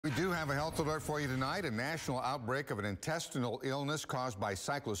We do have a health alert for you tonight. A national outbreak of an intestinal illness caused by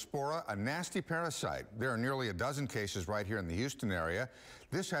cyclospora, a nasty parasite. There are nearly a dozen cases right here in the Houston area.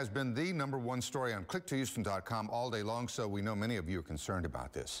 This has been the #1 story on click2houston.com all day long, so we know many of you are concerned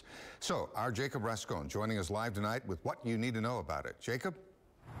about this. So our Jacob Rascone joining us live tonight with what you need to know about it. Jacob?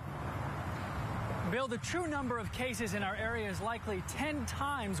 Bill, the true number of cases in our area is likely 10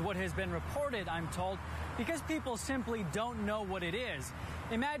 times what has been reported, I'm told, because people simply don't know what it is.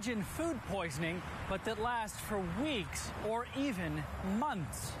 Imagine food poisoning, but that lasts for weeks or even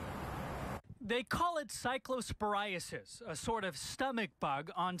months. They call it cyclosporiasis, a sort of stomach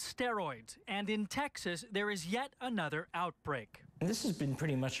bug on steroids. And in Texas, there is yet another outbreak. This has been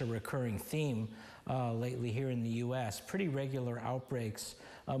pretty much a recurring theme lately here in the U.S. Pretty regular outbreaks,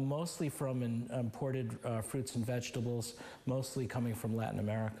 mostly from imported fruits and vegetables, mostly coming from Latin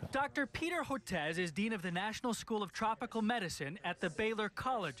America. Dr. Peter Hotez is Dean of the National School of Tropical Medicine at the Baylor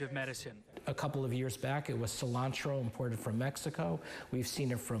College of Medicine. A couple of years back, it was cilantro imported from Mexico. We've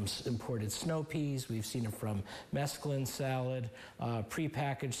seen it from imported snow peas. We've seen it from mesclun salad,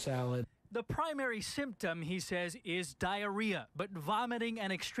 prepackaged salad. The primary symptom, he says, is diarrhea, but vomiting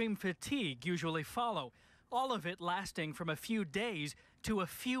and extreme fatigue usually follow, all of it lasting from a few days to a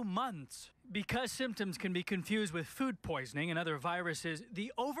few months. Because symptoms can be confused with food poisoning and other viruses,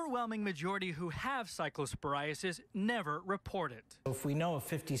 the overwhelming majority who have cyclosporiasis never report it. If we know of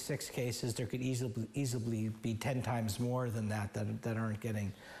 56 cases, there could easily be 10 times more than that aren't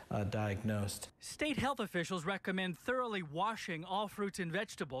getting diagnosed. State health officials recommend thoroughly washing all fruits and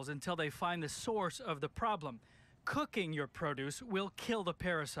vegetables until they find the source of the problem. Cooking your produce will kill the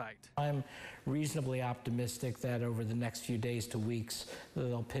parasite. I'm reasonably optimistic that over the next few days to weeks,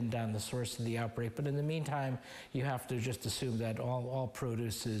 they'll pin down the source of the outbreak. But in the meantime, you have to just assume that all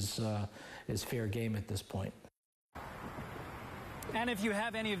produce is fair game at this point. And if you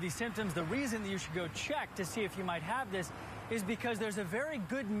have any of these symptoms, the reason that you should go check to see if you might have this is because there's a very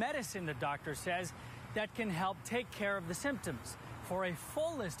good medicine, the doctor says, that can help take care of the symptoms. For a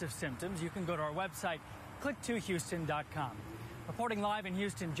full list of symptoms, you can go to our website, click2houston.com. Reporting live in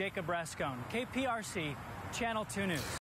Houston, Jacob Rascone, KPRC, Channel 2 News.